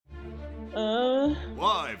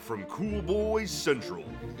Live from Cool Boys Central.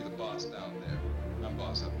 You're the boss down there. I'm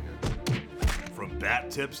boss up here. From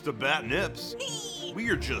bat tips to bat nips, we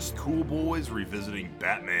are just cool boys revisiting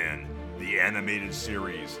Batman, the animated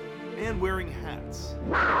series, and wearing hats.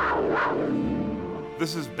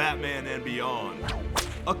 This is Batman and Beyond,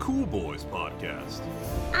 a Cool Boys podcast.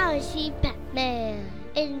 I see Batman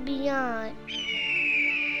and Beyond.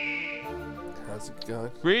 How's it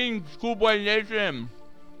going? Greetings, Schoolboy Nation,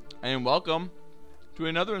 and welcome to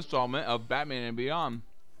another installment of Batman and Beyond,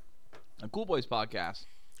 a Cool Boys podcast.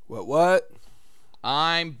 What?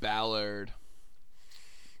 I'm Ballard.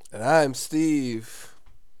 And I'm Steve.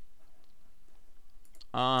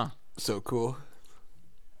 So cool.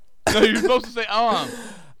 No, you're supposed to say,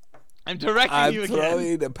 I'm directing you I'm again.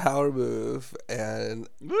 throwing a power move, and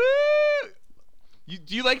Woo!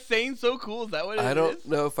 Do you like saying so cool? Is that what it is? I don't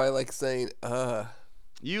know if I like saying,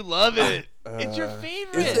 You love it. It's your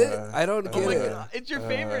favorite. Is it? I don't Oh get my it. God. It's your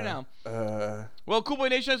favorite now. Well, Cool Boy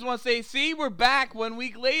Nation, I just want to say, see, we're back 1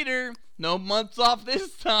 week later. No months off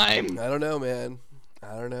this time. I don't know, man.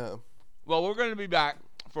 I don't know. Well, we're going to be back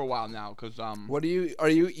for a while now because What are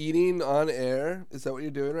you eating on air? Is that what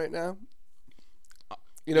you're doing right now?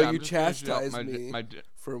 You know, yeah, I'm you just finishing up chastised me my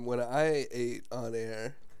from when I ate on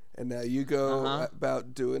air, and now you go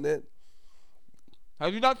about doing it.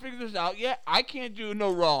 Have you not figured this out yet? I can't do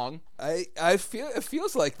no wrong. I feel it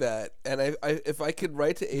feels like that, and I if I could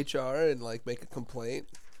write to HR and like make a complaint,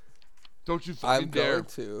 Don't you fucking I'm dare. going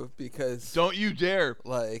to, because Don't you dare.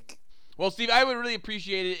 like Well, Steve, I would really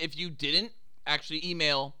appreciate it if you didn't actually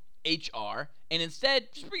email HR and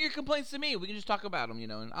instead just bring your complaints to me. We can just talk about them,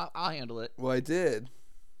 and I'll handle it. well I did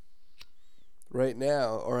right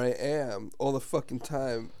now, or I am all the fucking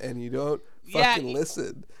time, and you don't fucking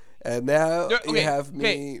listen. And now you have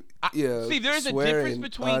me, Steve, there is a swearing difference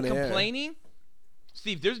between on air. complaining.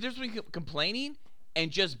 Steve, there's a difference between complaining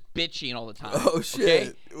and just bitching all the time. Oh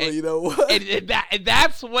shit! Okay? Well, and, you know what? and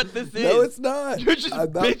that's what this is. No, it's not. You're just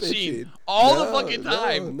I'm not bitching all the fucking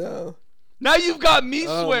time. No. Now you've got me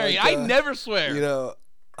Oh, swearing. my I God. never swear. You know,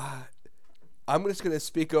 I'm just gonna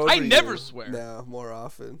speak over. I never you swear. now more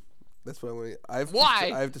often. That's what I'm gonna.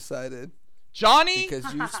 Why? I've decided Johnny,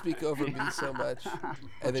 because you speak over me so much,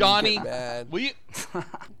 and then Johnny, you get mad. will you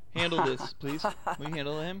handle this, please? Will you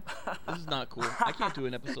handle him? This is not cool. I can't do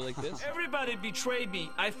an episode like this. Everybody betrayed me.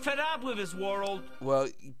 I fed up with this world. Well,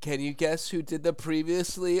 can you guess who did the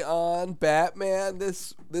previously on Batman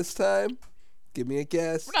this time? Give me a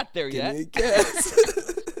guess. We're not there Give yet. me a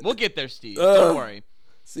guess. We'll get there, Steve. Don't worry.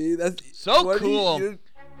 See, that's So what cool.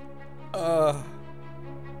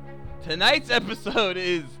 Tonight's episode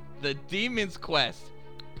is The Demon's Quest,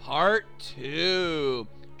 Part 2,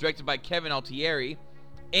 directed by Kevin Altieri,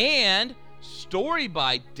 and story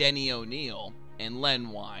by Denny O'Neil and Len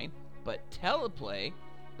Wein, but teleplay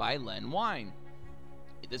by Len Wein.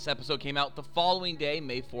 This episode came out the following day,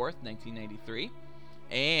 May 4th, 1993,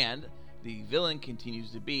 and the villain continues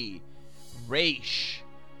to be Ra's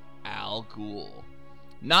al Ghul.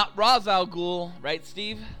 Not Ra's al Ghul, right,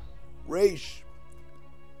 Steve? Race.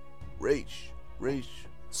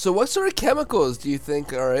 So what sort of chemicals do you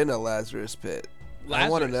think are in a Lazarus pit? I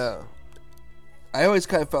want to know. I always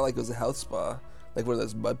kind of felt like it was a health spa, like one of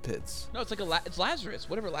those mud pits. No, it's like it's Lazarus,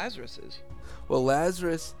 whatever Lazarus is. Well,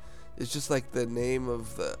 Lazarus is just like the name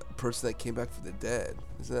of the person that came back from the dead.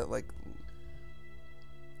 Isn't that like...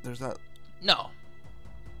 There's not... No.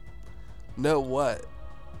 No, what?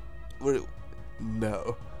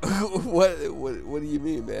 No. What do you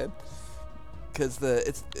mean, man? Because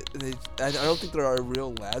I don't think there are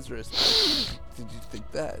real Lazarus. Did you think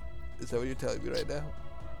that? Is that what you're telling me right now?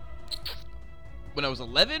 When I was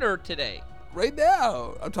 11 or today? Right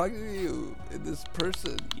now, I'm talking to you, in this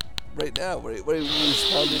person. Right now, when you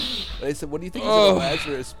responded, and I said, "What do you think is in a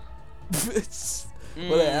Lazarus?"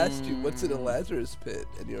 When I asked you, "What's in a Lazarus pit?"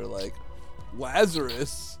 and you're like,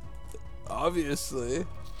 "Lazarus, obviously."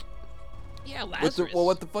 Yeah, Lazarus.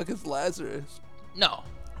 What the fuck is Lazarus? No.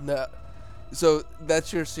 No. So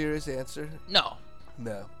that's your serious answer? No.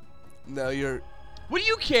 No, you're... What do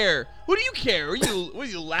you care? What do you care? Are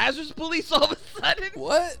you Lazarus police all of a sudden?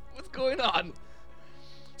 What? What's going on?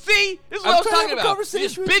 See? This is what I was talking about. You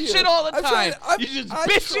just bitching all the time. You're just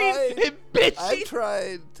bitching and bitching. I'm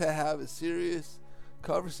trying to have a serious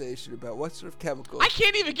conversation about what sort of chemicals... I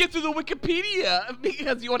can't even get through the Wikipedia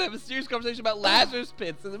because you want to have a serious conversation about Lazarus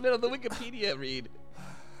pits in the middle of the Wikipedia read.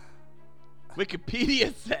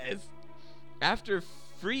 Wikipedia says, after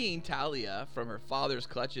freeing Talia from her father's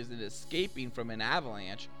clutches and escaping from an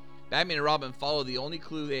avalanche, Batman and Robin follow the only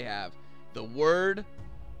clue they have, the word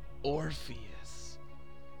Orpheus.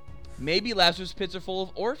 Maybe Lazarus pits are full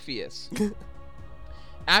of Orpheus.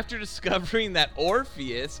 After discovering that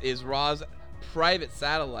Orpheus is Ra's private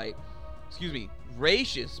satellite,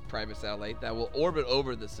 Raish's private satellite that will orbit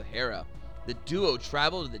over the Sahara, the duo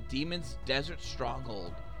travel to the demon's desert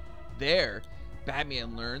stronghold. There,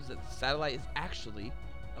 Batman learns that the satellite is actually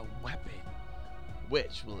a weapon,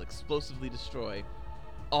 which will explosively destroy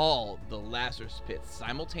all the Lazarus pits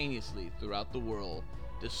simultaneously throughout the world,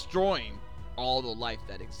 destroying all the life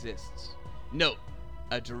that exists. Note,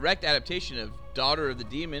 a direct adaptation of Daughter of the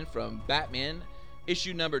Demon from Batman,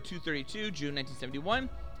 issue number 232, June 1971,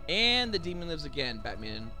 and The Demon Lives Again,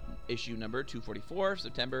 Batman, issue number 244,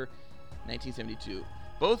 September 1972,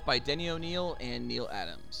 both by Denny O'Neil and Neil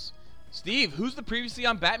Adams. Steve, who's the previously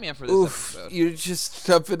on Batman for this episode? You're just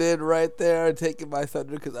jumping in right there and taking my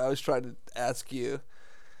thunder because I was trying to ask you.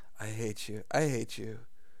 I hate you. I hate you.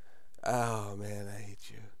 Oh, man, I hate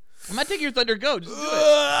you. I'm not taking your thunder. Go. Just do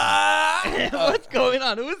it. What's going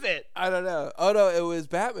on? Who is it? I don't know. Oh, no, it was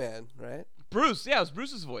Batman, right? Bruce. Yeah, it was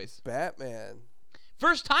Bruce's voice. Batman.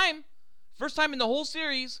 First time in the whole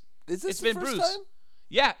series. Is this it's the been first Bruce. time?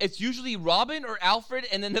 Yeah, it's usually Robin or Alfred,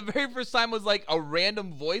 and then the very first time was like a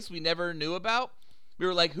random voice we never knew about. We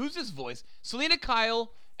were like, who's this voice? Selena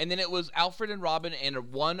Kyle, and then it was Alfred and Robin and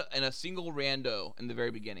a single rando in the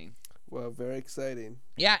very beginning. Well, very exciting.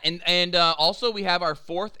 Yeah, and also we have our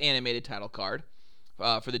fourth animated title card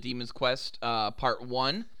for the Demon's Quest. Part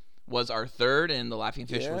 1 was our third, and The Laughing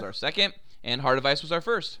Fish was our second, and Heart of Ice was our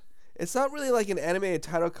first. It's not really like an animated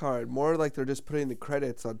title card. More like they're just putting the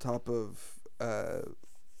credits on top of,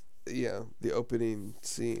 the opening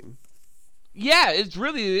scene. Yeah, it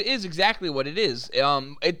is exactly what it is.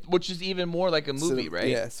 Which is even more like a movie, right?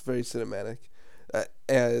 Yeah, it's very cinematic.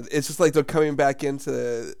 And it's just like they're coming back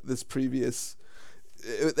into this previous.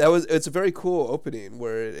 It's a very cool opening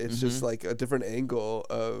where it's just like a different angle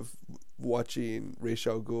of watching Ra's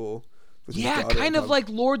al Ghul. Yeah, kind of like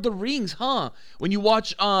Lord of the Rings, huh? When you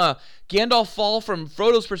watch Gandalf fall from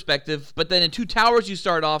Frodo's perspective, but then in Two Towers you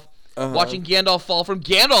start off watching Gandalf fall from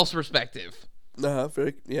Gandalf's perspective.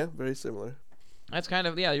 Very similar. That's kind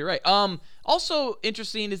of, you're right. Also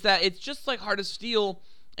interesting is that it's just like Heart of Steel,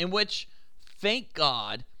 in which, thank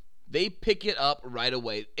God, they pick it up right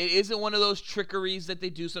away. It isn't one of those trickeries that they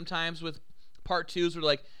do sometimes with part 2s where,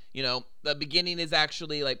 like, the beginning is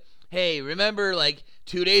actually like, hey, remember like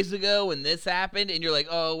 2 days ago when this happened? And you're like,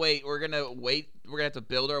 oh, wait, we're going to have to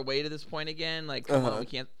build our way to this point again. Like, come on, we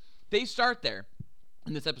can't. They start there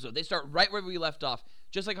in this episode. They start right where we left off,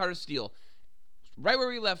 just like Heart of Steel. Right where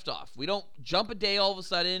we left off. We don't jump a day all of a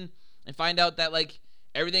sudden and find out that, like,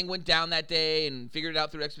 everything went down that day and figured it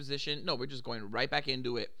out through exposition. No, we're just going right back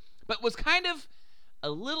into it. But what's kind of a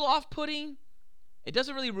little off-putting, it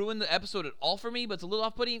doesn't really ruin the episode at all for me, but it's a little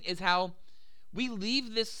off-putting, is how we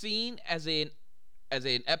leave this scene as an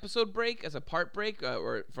episode break, as a part break,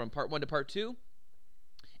 or from part 1 to part 2,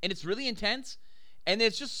 and it's really intense, and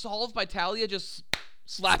it's just solved by Talia just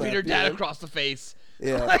slapping her dad across the face.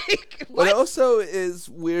 Yeah. Like, but it also is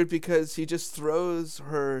weird because he just throws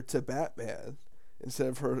her to Batman instead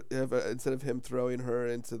of him throwing her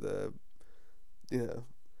into the,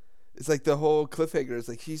 it's like the whole cliffhanger is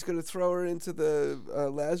like he's gonna throw her into the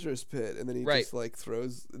Lazarus pit, and then he just like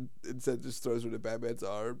throws her to Batman's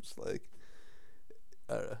arms. Like,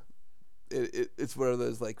 I don't know. It's one of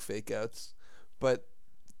those like fake outs, but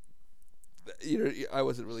I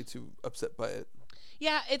wasn't really too upset by it.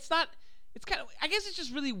 Yeah, it's not. It's kind of. I guess it's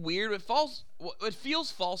just really weird. What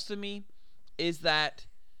feels false to me is that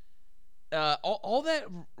all that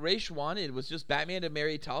Ra's wanted was just Batman to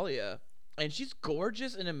marry Talia, and she's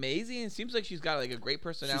gorgeous and amazing. It seems like she's got like a great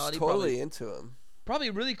personality. She's totally into him. Probably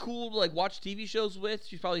really cool to like watch TV shows with.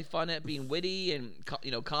 She's probably fun at being witty and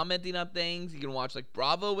commenting on things. You can watch like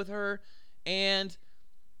Bravo with her, and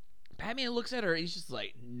Batman looks at her and he's just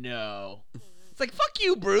like, no. It's like, fuck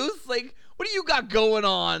you, Bruce. Like, what do you got going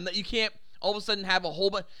on that you can't all of a sudden have a whole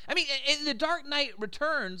bunch? I mean, in The Dark Knight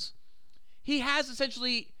Returns, he has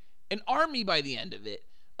essentially an army by the end of it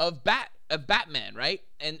of Batman, right?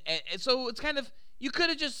 And so it's kind of, you could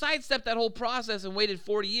have just sidestepped that whole process and waited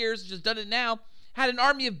 40 years, just done it now, had an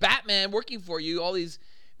army of Batman working for you, all these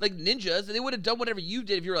like ninjas, and they would have done whatever you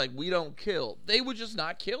did if you were like, we don't kill. They would just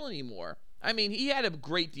not kill anymore. I mean, he had a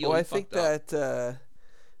great deal. Well, I think that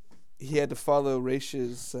he had to follow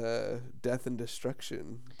Raish's death and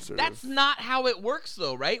destruction. That's not how it works,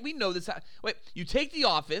 though, right? We know this. Wait, you take the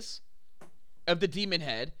office of the Demon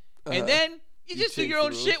Head, and then you just do your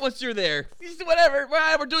own shit once you're there. You just do whatever.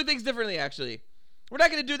 We're doing things differently, actually. We're not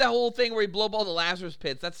going to do that whole thing where we blow up all the Lazarus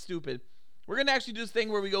pits. That's stupid. We're going to actually do this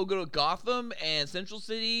thing where we go to Gotham and Central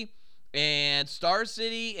City and Star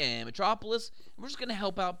City and Metropolis. And we're just going to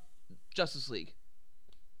help out Justice League.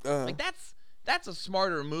 Like that's a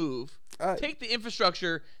smarter move. I- Take the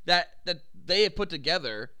infrastructure that they had put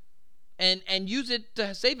together and use it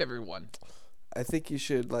to save everyone. I think you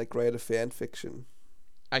should like write a fan fiction.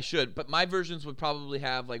 I should, but my versions would probably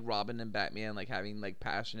have like Robin and Batman like having like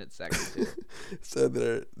passionate sex. So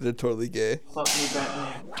they're totally gay. Fuck me,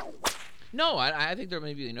 Batman. No, I think they're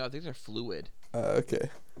maybe I think they're fluid. Okay.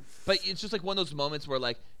 But it's just like one of those moments where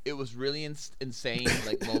like it was really insane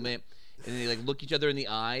like moment, and they like look each other in the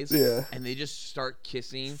eyes, Yeah. and they just start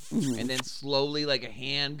kissing, and then slowly like a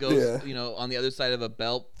hand goes, Yeah. on the other side of a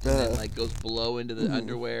belt, and then like goes below into the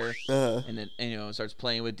underwear, and then starts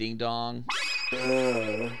playing with Ding Dong.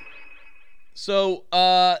 So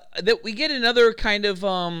that we get another kind of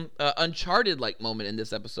Uncharted like moment in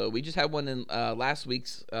this episode. We just had one in last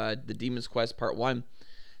week's The Demon's Quest Part 1.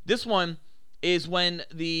 This one is when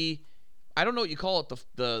I don't know what you call it,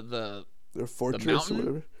 the Their fortress mountain? or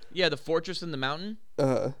whatever. Yeah, the fortress in the mountain.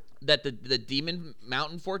 That the demon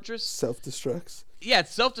mountain fortress. Self-destructs. Yeah, it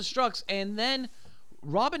self-destructs, and then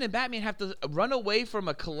Robin and Batman have to run away from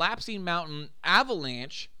a collapsing mountain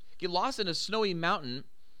avalanche, get lost in a snowy mountain,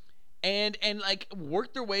 and like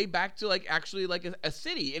work their way back to like actually like a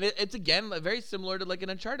city. And it's again very similar to like an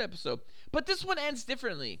Uncharted episode, but this one ends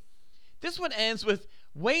differently. This one ends with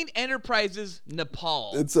Wayne Enterprises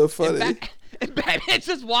Nepal. It's so funny. And Batman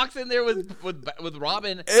just walks in there with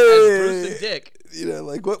Robin as Hey! Bruce and Dick.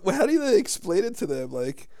 Like what? How do they explain it to them?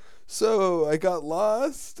 Like, so I got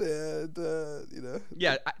lost, and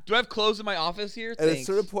Yeah, do I have clothes in my office here? At a Thanks.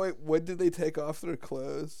 certain point, when did they take off their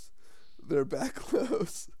clothes? Their back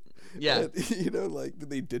clothes. Yeah. And, like, did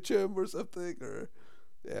they ditch him or something? Or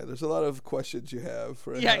there's a lot of questions you have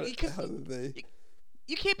for Yeah, how, because how did they?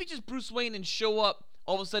 You can't be just Bruce Wayne and show up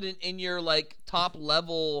all of a sudden in your like top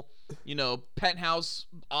level, penthouse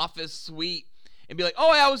office suite and be like,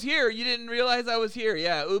 "Oh, I was here. You didn't realize I was here."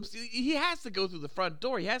 Yeah, oops. He has to go through the front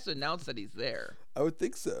door. He has to announce that he's there. I would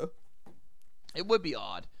think so. It would be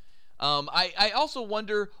odd. I also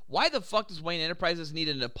wonder why the fuck does Wayne Enterprises need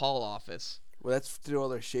a Nepal office? Well, that's to do all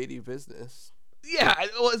their shady business. Yeah,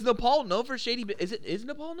 well, is Nepal known for shady? Is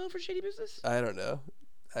Nepal known for shady business? I don't know.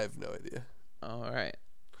 I have no idea. Oh, all right.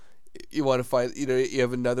 You want to find? You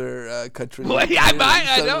have another country. Well, that yeah, you're I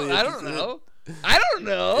suddenly don't interested in? know. I don't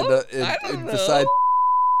know. I don't know. Besides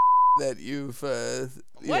that, you've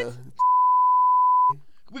What?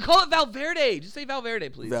 We call it Valverde. Just say Valverde,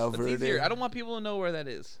 please. Valverde. That's easier. I don't want people to know where that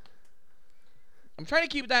is. I'm trying to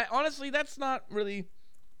keep that. Honestly, that's not really.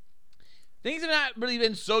 Things have not really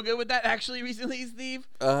been so good with that actually recently, Steve.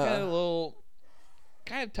 Kind of a little,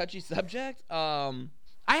 kind of touchy subject.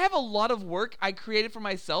 I have a lot of work I created for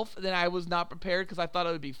myself that I was not prepared because I thought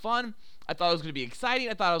it would be fun. I thought it was going to be exciting.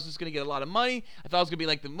 I thought I was just going to get a lot of money. I thought it was going to be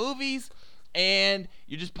like the movies. And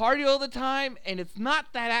you just party all the time. And it's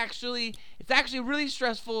not that actually. It's actually really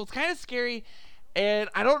stressful. It's kind of scary. And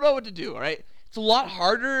I don't know what to do, all right? It's a lot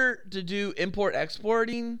harder to do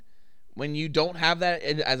import-exporting when you don't have that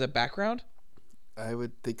as a background. I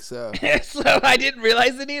would think so. So I didn't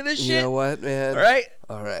realize any of this shit. You know what, man? All right.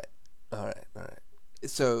 All right.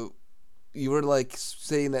 So, you were like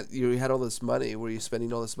saying that you had all this money. Were you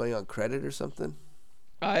spending all this money on credit or something?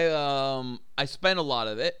 I spent a lot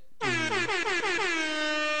of it.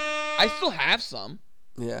 I still have some.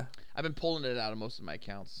 Yeah. I've been pulling it out of most of my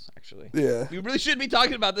accounts, actually. Yeah. We really shouldn't be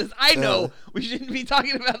talking about this. I know we shouldn't be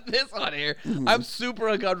talking about this on air. I'm super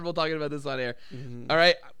uncomfortable talking about this on air. All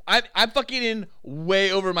right, I'm fucking in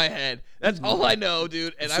way over my head. That's all I know,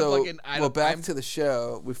 dude. And So, I'm fucking. back to the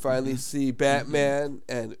show. We finally see Batman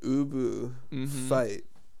and Ubu fight.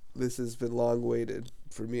 This has been long waited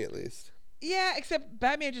for me, at least. Yeah, except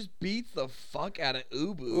Batman just beats the fuck out of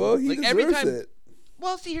Ubu. Well, he deserves it.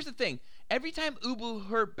 Well, see, here's the thing. Every time Ubu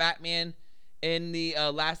hurt Batman in the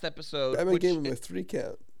last episode, Batman gave him a 3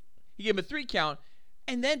 count. He gave him a 3 count,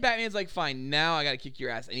 and then Batman's like, "Fine, now I gotta kick your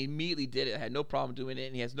ass," and he immediately did it. I had no problem doing it,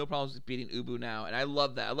 and he has no problems with beating Ubu now, and I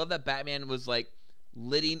love that. I love that Batman was like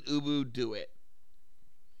letting Ubu do it.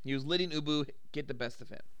 He was letting Ubu get the best of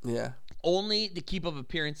him, Yeah. only to keep up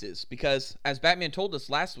appearances, because as Batman told us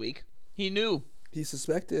last week, he knew. He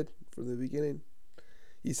suspected from the beginning.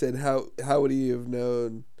 He said, "How would he have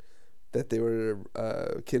known that they were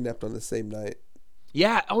kidnapped on the same night?"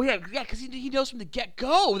 Yeah. Oh yeah. Yeah. Because he knows from the get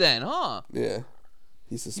go. Then, huh? Yeah.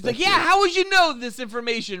 He He's suspected. like, "Yeah. How would you know this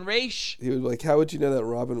information, Raish?" He was like, "How would you know that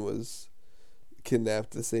Robin was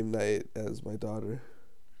kidnapped the same night as my daughter?"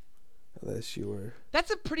 Unless you were.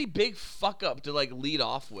 That's a pretty big fuck up to like lead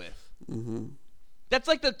off with. Mm-hmm. That's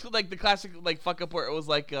like the classic like fuck up where it was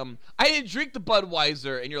like I didn't drink the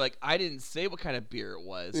Budweiser, and you're like, I didn't say what kind of beer it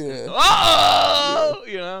was. Yeah. Oh,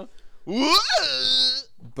 you know. Whoa!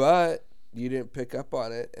 But you didn't pick up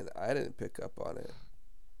on it, and I didn't pick up on it.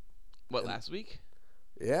 What, last week?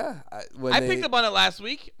 Yeah, I picked up on it last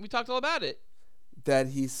week. We talked all about it. That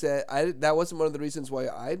he said that wasn't one of the reasons why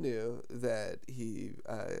I knew that he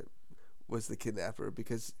was the kidnapper,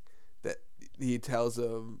 because that he tells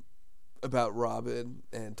him about Robin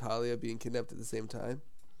and Talia being kidnapped at the same time.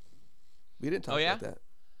 We didn't talk about that.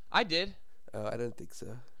 I did. Oh, I don't think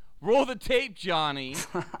so. Roll the tape, Johnny.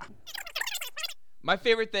 My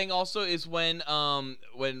favorite thing also is when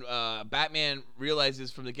Batman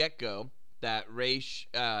realizes from the get-go that Ra's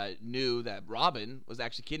knew that Robin was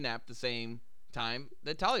actually kidnapped the same time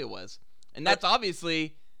that Talia was, and that's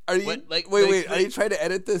obviously. Are you wait? Are you trying to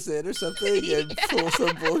edit this in or something and pull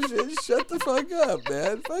some bullshit? Shut the fuck up,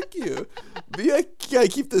 man. Fuck you. I gotta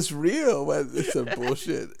keep this real when it's some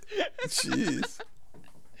bullshit. Jeez.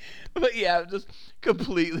 But yeah, just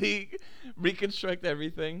completely reconstruct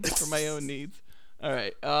everything for my own needs. All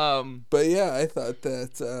right. But yeah, I thought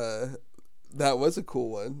that that was a cool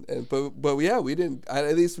one, and but yeah, we didn't.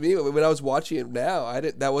 At least me, when I was watching it now, I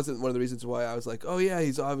didn't. That wasn't one of the reasons why I was like, oh yeah,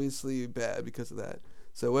 he's obviously bad because of that.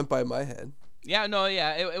 So it went by my head. Yeah, no,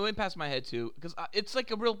 yeah, it went past my head too, because it's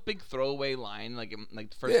like a real big throwaway line, like the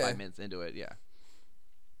first 5 minutes into it, yeah.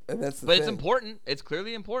 And that's the but thing. It's important. It's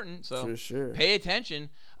clearly important. So for sure, pay attention.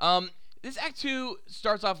 This Act 2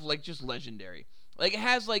 starts off like just legendary. Like it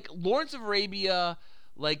has like Lawrence of Arabia,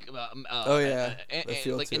 like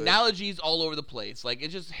like analogies all over the place. Like it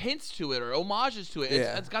just hints to it or homages to it.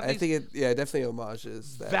 Yeah, it's got I think it definitely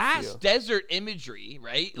homages that vast feel. desert imagery,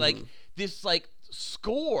 right? Like this like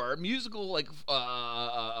score, musical like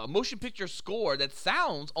motion picture score that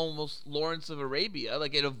sounds almost Lawrence of Arabia.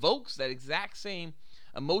 Like it evokes that exact same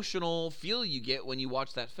emotional feel you get when you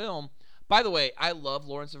watch that film. By the way, I love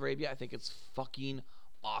Lawrence of Arabia. I think it's fucking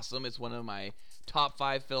awesome. It's one of my top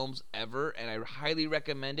 5 films ever, and I highly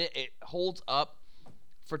recommend it. It holds up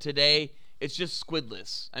for today. It's just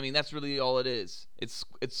squidless. I mean, that's really all it is. It's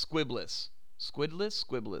squibless. Squib.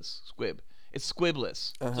 It's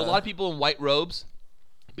squibless. So a lot of people in white robes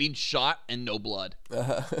being shot and no blood.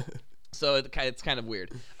 So it's kind of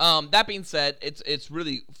weird. That being said, it's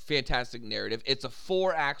really fantastic narrative. It's a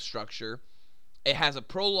 4-act structure. It has a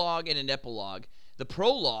prologue and an epilogue. The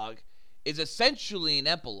prologue is essentially an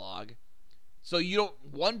epilogue, so you don't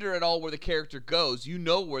wonder at all where the character goes. You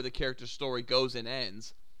know where the character's story goes and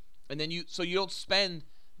ends, and then you don't spend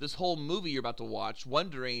this whole movie you're about to watch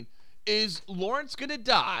wondering, is Lawrence gonna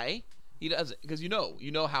die? He doesn't, because you know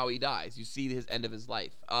how he dies. You see his end of his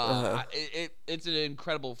life. It's an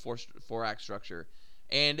incredible 4-act structure,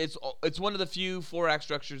 and it's one of the few 4-act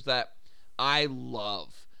structures that I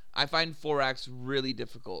love. I find 4 acts really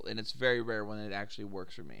difficult, and it's very rare when it actually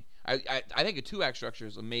works for me. I think a 2-act structure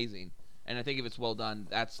is amazing, and I think if it's well done,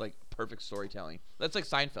 that's like perfect storytelling. That's like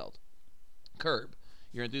Seinfeld, Curb,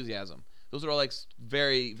 Your Enthusiasm. Those are all like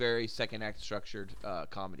very, very 2nd-act structured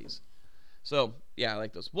comedies. So yeah, I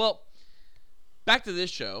like those. Well, back to this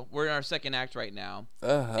show. We're in our 2nd act right now,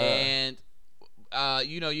 and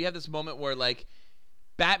you have this moment where like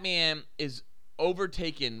Batman is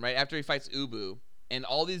overtaken right after he fights Ubu. And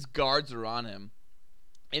all these guards are on him.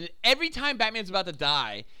 And every time Batman's about to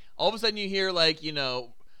die, all of a sudden you hear, like,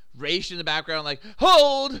 Ra's in the background, like,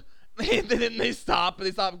 hold! And then they stop, and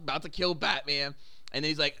they stop about to kill Batman. And then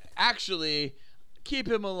he's like, actually, keep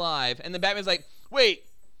him alive. And then Batman's like, wait,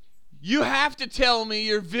 you have to tell me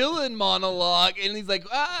your villain monologue. And he's like,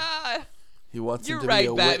 he wants him to right, be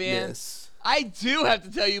a Batman. witness. I do have to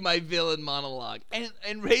tell you my villain monologue.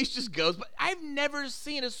 And Ra's just goes, but I've never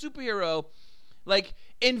seen a superhero like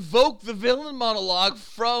invoke the villain monologue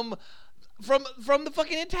from the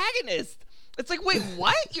fucking antagonist. It's like, wait,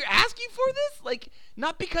 what? You're asking for this? Like,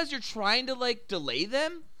 not because you're trying to like delay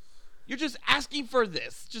them. You're just asking for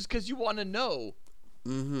this just because you want to know.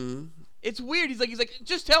 It's weird. He's like,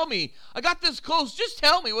 just tell me. I got this close. Just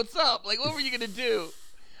tell me what's up. Like, what were you gonna do?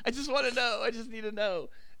 I just want to know. I just need to know.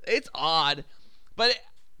 It's odd, but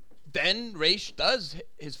then Ra's does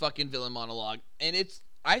his fucking villain monologue, and it's.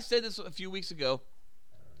 I said this a few weeks ago,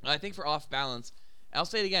 I think for Off Balance. I'll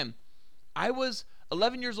say it again. I was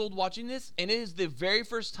 11 years old watching this, and it is the very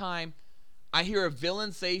first time I hear a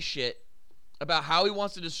villain say shit about how he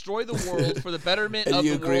wants to destroy the world for the betterment of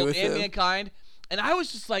the world and mankind. And I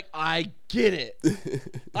was just like, I get it.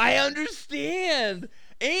 I understand.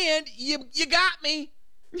 And you got me.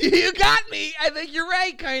 You got me. I think you're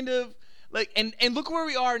right, kind of. Like, and look where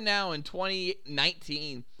we are now in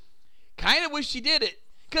 2019. Kind of wish he did it.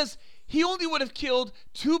 Because he only would have killed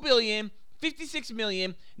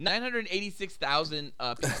 2,056,986,000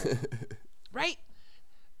 people. Right?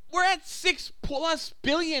 We're at 6+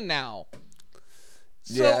 billion now.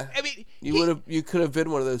 So, Yeah. I mean, You could have been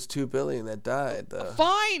one of those 2 billion that died, though.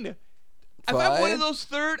 fine. If I'm one Fine? of those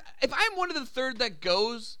if I'm one of the third that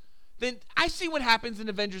goes, then I see what happens in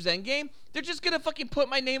Avengers Endgame. They're just gonna fucking put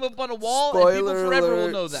my name up on a wall, and people forever will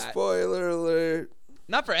know that. Spoiler alert.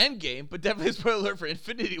 Not for Endgame, but definitely spoiler alert for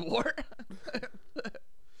Infinity War.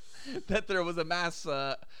 That there was a mass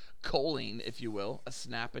culling, if you will, a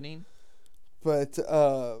snapping. But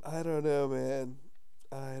I don't know, man.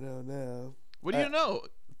 I don't know. What do you know?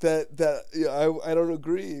 I don't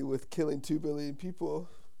agree with killing 2 billion people.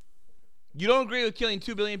 You don't agree with killing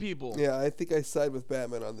 2 billion people? Yeah, I think I side with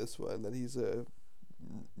Batman on this one. That he's a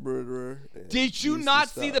murderer. and Did you needs to not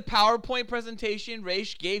see stop. the PowerPoint presentation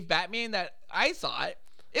Raish gave Batman? That I saw it.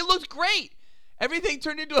 It looked great. Everything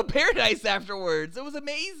turned into a paradise afterwards. It was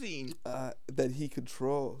amazing. That he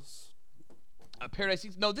controls? A paradise.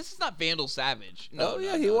 No, this is not Vandal Savage. No,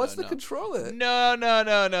 Yeah, no, he no, wants no, to control it. No.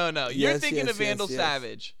 You're Yes, thinking yes, of Vandal yes.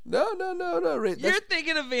 Savage. No. You're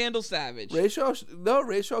thinking of Vandal Savage. Ra's al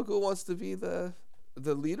Ghul wants to be the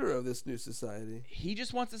leader of this new society. He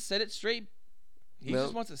just wants to set it straight. He No.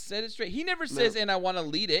 just wants to set it straight. He never says, and I want to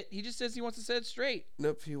lead it. He just says he wants to set it straight.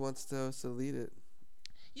 Nope, he wants to also lead it.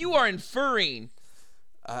 You are inferring.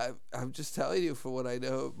 I'm just telling you for what I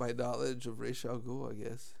know, my knowledge of Ra's al Ghul, I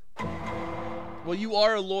guess. Well, you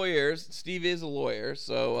are a lawyer. Steve is a lawyer,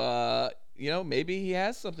 so maybe he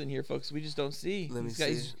has something here, folks. We just don't see. Let me He's got-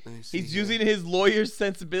 see. he's- Let me see He's here. using his lawyer's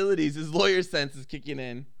sensibilities. His lawyer sense is kicking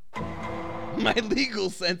in. My legal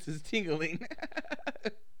sense is tingling.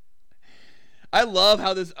 I love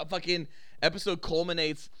how this fucking episode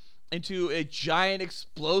culminates into a giant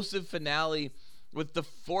explosive finale with the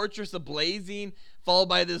fortress ablazing, followed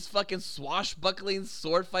by this fucking swashbuckling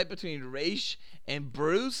sword fight between Raish and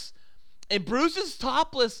Bruce. And Bruce is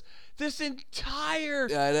topless this entire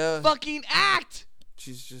Yeah, I know. fucking act.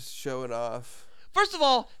 She's just showing off. First of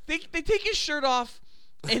all, they take his shirt off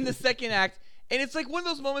in the second act, and it's like one of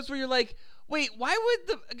those moments where you're like, wait, why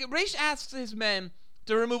would Raish asks his men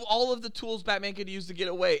to remove all of the tools Batman could use to get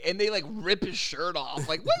away, and they like rip his shirt off.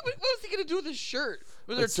 Like, what was he gonna do with his shirt?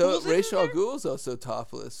 Were there But so tools in Ra's al there? Ghul's also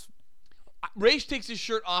topless. Raish takes his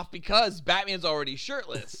shirt off because Batman's already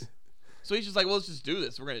shirtless. So he's just like, well, let's just do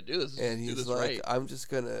this. We're gonna do this. Let's And just do he's this like, right. I'm just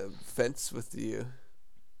gonna fence with you.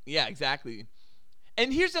 Yeah, exactly.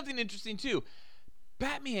 And here's something interesting too.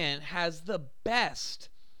 Batman has the best,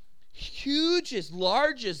 hugest,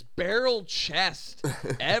 largest barrel chest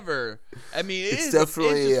ever. I mean, It's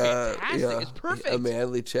definitely it's just fantastic. yeah, It's perfect. a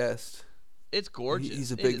manly chest. It's gorgeous.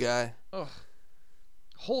 He's a It big is- guy. Ugh.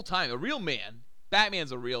 Whole time, a real man.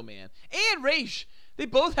 Batman's a real man. And Raish, they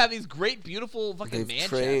both have these great, beautiful fucking They've man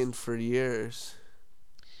trained chests. for years.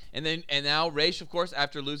 And now Raish, of course,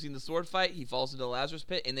 after losing the sword fight, he falls into the Lazarus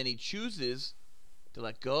pit, and then he chooses to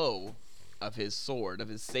let go of his sword, of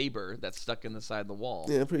his saber that's stuck in the side of the wall.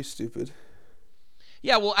 Yeah, pretty stupid.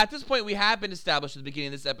 Yeah, well, at this point, we have been established at the beginning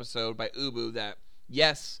of this episode by Ubu that,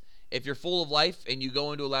 yes, if you're full of life and you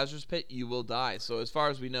go into a Lazarus pit, you will die. So as far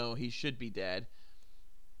as we know, he should be dead.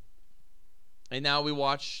 And now we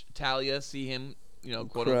watch Talia see him,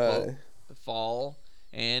 quote unquote, Cry. fall,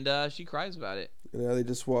 and she cries about it. And now they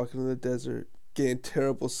just walk into the desert, getting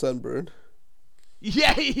terrible sunburn.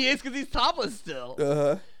 Yeah, he is because he's topless still.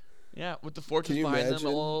 Uh-huh. Yeah, with the fortress Can you behind imagine?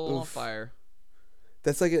 them all on Oof. fire.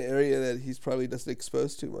 That's like an area that he's probably doesn't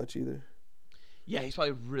expose too much either. Yeah, he's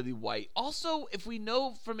probably really white. Also, if we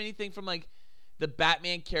know from anything from like the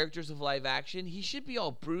Batman characters of live action, he should be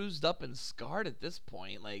all bruised up and scarred at this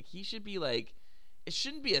point. Like he should be like, it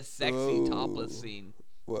shouldn't be a sexy topless Whoa. scene.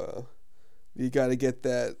 Wow. You got to get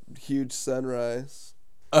that huge sunrise.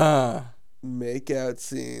 Make out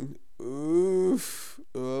scene. Oof.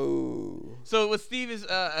 Oh. So what Steve is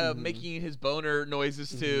making his boner noises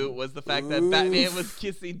to was the fact that Batman was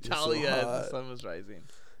kissing so Talia as the hot. sun was rising.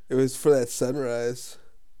 It was for that sunrise.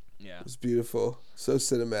 Yeah, It was beautiful. So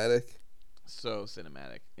cinematic. so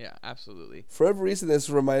cinematic. Yeah, absolutely. For every reason, this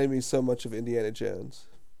reminded me so much of Indiana Jones.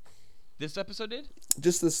 This episode did?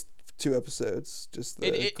 Just this 2 episodes. Just the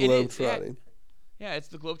It is, globe-trotting. Yeah, it's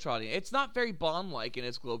the globetrotting. It's not very Bond-like in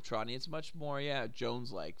its globetrotting. It's much more,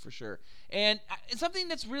 Jones-like for sure. And it's something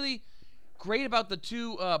that's really great about the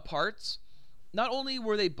two parts. Not only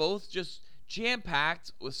were they both just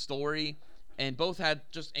jam-packed with story, and both had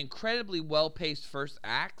just incredibly well-paced first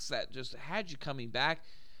acts that just had you coming back,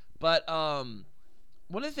 but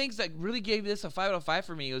one of the things that really gave this a 5 out of 5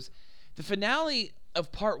 for me was the finale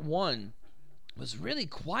of part 1 was really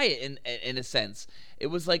quiet in a sense. It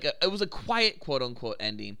was like it was a quiet quote unquote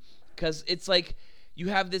ending, because it's like you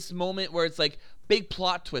have this moment where it's like big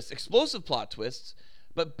plot twists, explosive plot twists,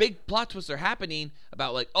 but big plot twists are happening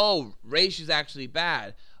about like, oh, Raish is actually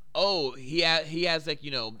bad. Oh, he has like,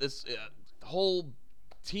 you know, this whole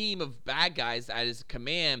team of bad guys at his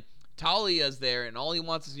command. Talia's there, and all he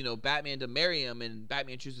wants is, you know, Batman to marry him, and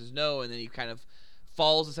Batman chooses no, and then he kind of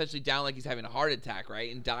falls essentially down like he's having a heart attack,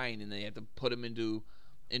 right, and dying, and then they have to put him into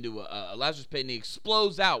a Lazarus pit, and he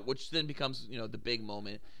explodes out, which then becomes, you know, the big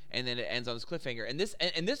moment, and then it ends on this cliffhanger. And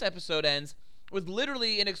this episode ends with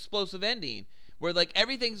literally an explosive ending, where like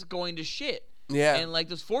everything's going to shit. Yeah. And like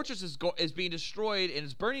this fortress is being destroyed and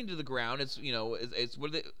it's burning to the ground. It's, you know, it's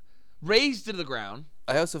razed to the ground.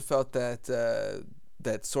 I also felt that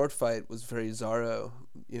that sword fight was very Zorro,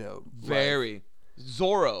 you know. Very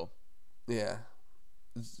Zorro. Yeah.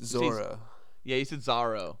 Zorro. Yeah, you said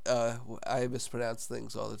Zorro. I mispronounce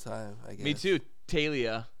things all the time, I guess. Me too.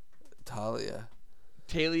 Talia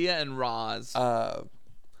and Roz.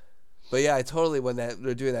 But yeah, I totally, when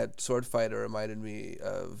they're doing that sword fight, it reminded me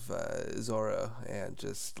of Zorro, and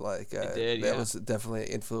just like It did, that was definitely an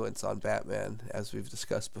influence on Batman, as we've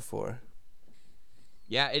discussed before.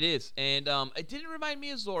 Yeah, it is, and it didn't remind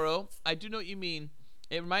me of Zorro. I do know what you mean.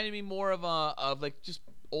 It reminded me more of like just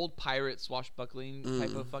old pirate swashbuckling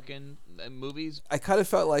type of fucking movies. I kind of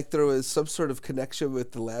felt like there was some sort of connection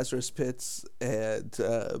with the Lazarus Pits and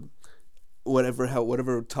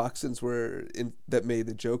whatever toxins were in that made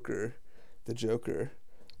the Joker.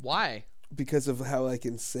 Why? Because of how like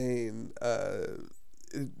insane it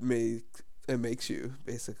makes you,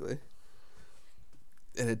 basically,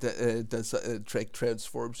 and it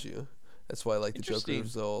transforms you. That's why like the Joker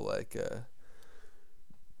is all like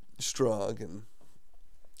strong and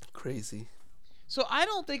crazy. So I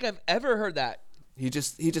don't think I've ever heard that. He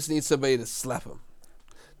just needs somebody to slap him.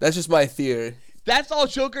 That's just my theory. That's all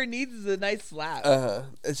Joker needs is a nice slap.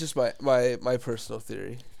 It's just my personal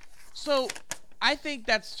theory. So I think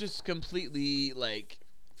that's just completely like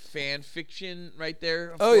fan fiction right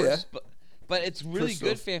there. Of course, yeah. But it's really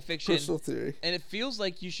good fan fiction. Personal theory. And it feels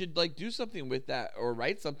like you should like do something with that or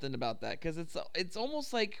write something about that, because it's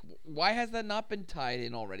almost like, why has that not been tied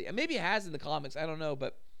in already? And maybe it has in the comics. I don't know,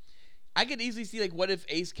 but I could easily see like, what if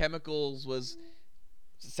Ace Chemicals was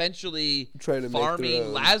essentially trying to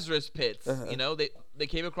farming Lazarus pits. You know, they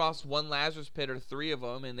came across one Lazarus pit or 3 of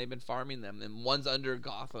them, and they've been farming them, and one's under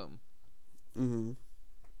Gotham. Mm-hmm.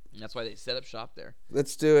 And that's why they set up shop there.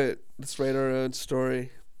 Let's do it. Let's write our own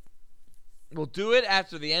story. We'll do it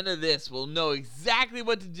after the end of this. We'll know exactly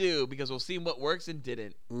what to do, because we'll see what works and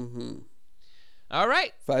didn't. Mm-hmm. All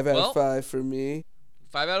right. 5 out of 5 for me.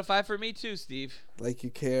 5 out of 5 for me too, Steve. Like you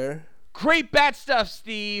care. Great bat stuff,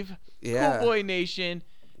 Steve. Yeah. Cool Boy Nation.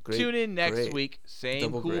 Great, Tune in next great. week. Same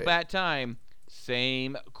Double Cool great. Bat time.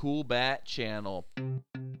 Same Cool Bat channel.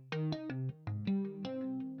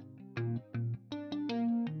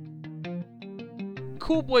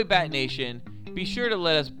 Cool Boy Bat Nation, be sure to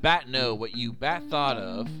let us Bat know what you Bat thought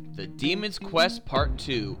of The Demon's Quest Part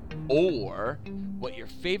 2, or what your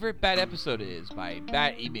favorite Bat episode is by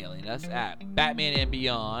Bat emailing us at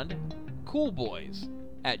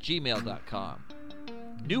batmanandbeyondcoolboys@gmail.com.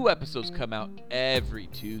 New episodes come out every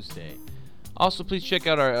Tuesday. Also, please check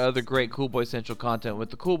out our other great Cool Boy Central content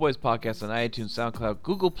with the Cool Boys podcast on iTunes, SoundCloud,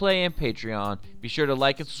 Google Play, and Patreon. Be sure to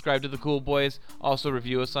like and subscribe to the Cool Boys. Also,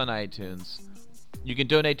 review us on iTunes. You can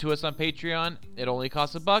donate to us on Patreon. It only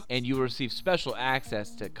costs $1, and you will receive special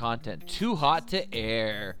access to content too hot to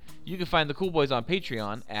air. You can find the Cool Boys on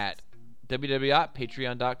Patreon at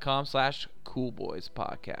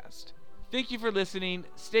www.patreon.com/coolboyspodcast. Thank you for listening.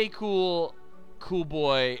 Stay cool, Cool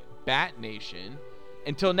Boy Bat Nation.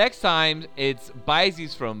 Until next time, it's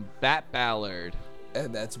Bizees from Bat Ballard.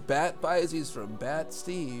 And that's Bat Bizees from Bat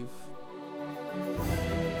Steve.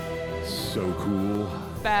 So cool.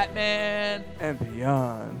 Batman and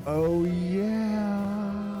beyond. Oh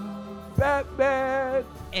yeah. Batman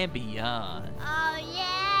and beyond.